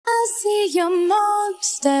see your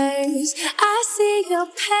monsters, I see your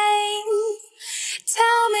pain.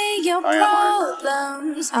 Tell me your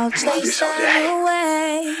problems, I'll chase them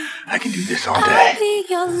away. I can do this all day. I'll be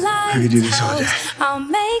your I can do this all day. I'll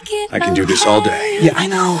make it I can do this all day. Yeah, I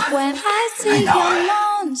know. When I see your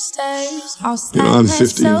monsters, I'll stand I'm there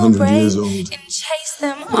 50, so 100 brave years old. and chase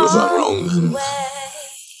them What if I'm wrong, then? away.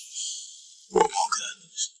 What more could I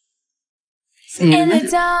lose? In the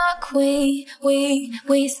dark, we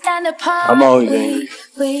stand apart. I'm always angry.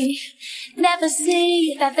 We never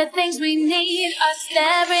see that the things we need are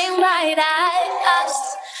staring right at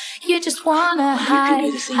us. You just wanna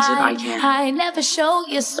hide, hide, never show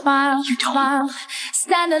your smile.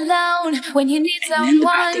 Stand alone when you need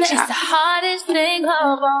someone. It's the hardest thing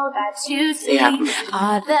of all that you see.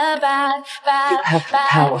 Are the bad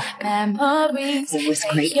memories.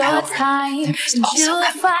 Take your time, and you'll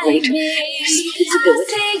find me. I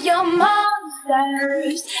see your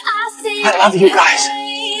monsters. I see. I love you guys.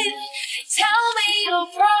 Tell me your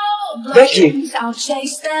problems. Vicky. I'll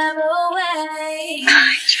chase them away.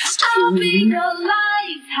 I'll be your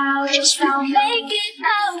lighthouse. I'll make it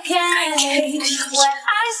okay. When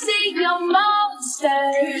I see your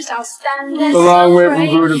monsters, I'll stand there. A long way from and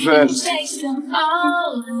Budapest. chase them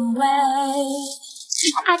all away.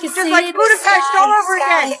 I can see like Budapest all over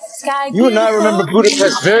again. Sky You and I remember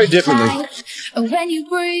Budapest very differently. when you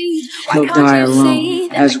breathe, He'll why can't die you alone, see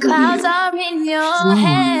that as the will clouds you. are in your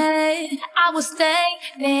head? I will stay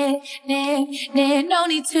near, no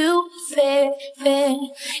need to fear.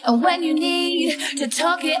 And when you need to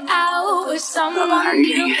talk it out with someone,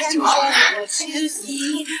 you can say what you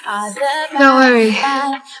see. Don't worry.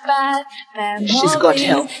 Bad She's got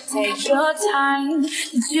help. Take your time,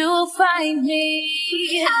 and you'll find me.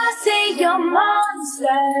 I see your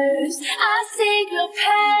monsters, I see your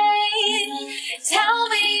pain. Tell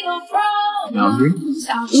me your problems,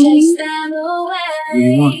 I'll chase them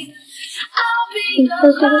away. I'll be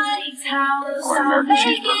your lighthouse, I'll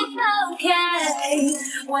make it okay.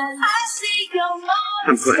 When I see your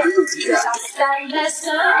monsters, I'll stand there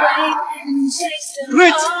so brave and chase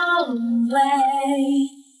them all away.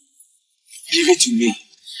 Give it to me.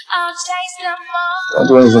 I'll chase them all. Don't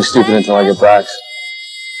do anything stupid until I get back.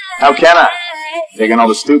 How can I? Taking all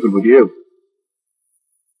the stupid with you.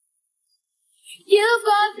 You've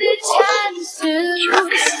got the chance to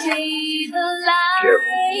see the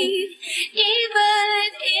light, even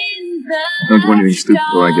in the Don't do anything stupid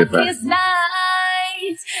till I get back. darkest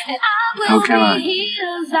nights. And I will How can I? be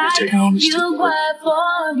here Taking all the like you stupid were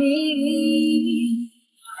for me.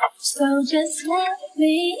 So just let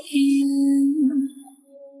me in.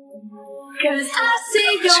 'Cause I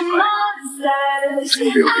see your monsters,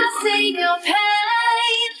 I see your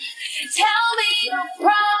pain. Tell me your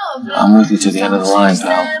problems. I'm with you to the end of the line, pal.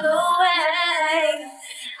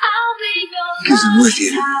 I'll be your Because I'm with you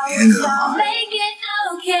to the end of the I'll line. make it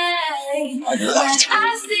okay. On your When left.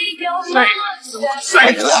 I see your Say monsters.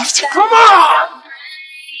 it left. Come on!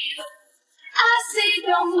 I see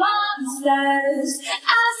your monsters.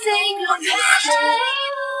 I see your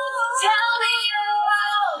pain. Tell me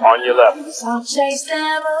your On your left. I'll chase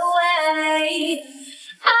them away.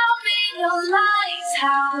 I'll be your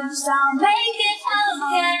lighthouse. I'll make it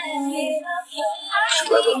okay. I'll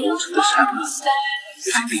be your monsters.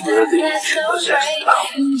 I'll stand there so brave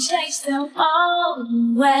and chase them all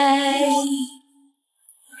away.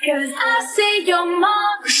 'Cause I see your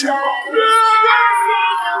monsters. I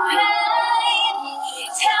see your pain.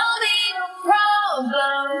 Tell me your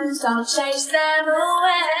problems. I'll chase them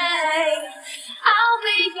away. I'll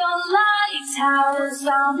be your lighthouse,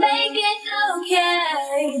 I'll make it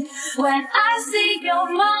okay. When I see your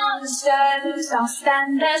monsters, I'll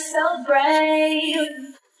stand there so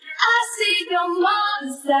brave. I see your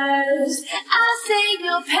monsters, I see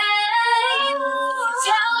your pain.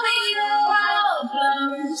 Tell me your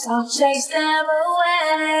problems, I'll chase them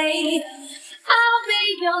away. I'll be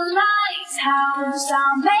your lighthouse,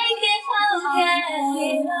 I'll make it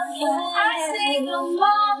okay. I see your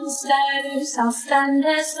monsters, I'll stand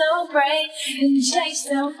there so brave and chase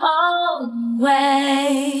them all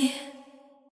away.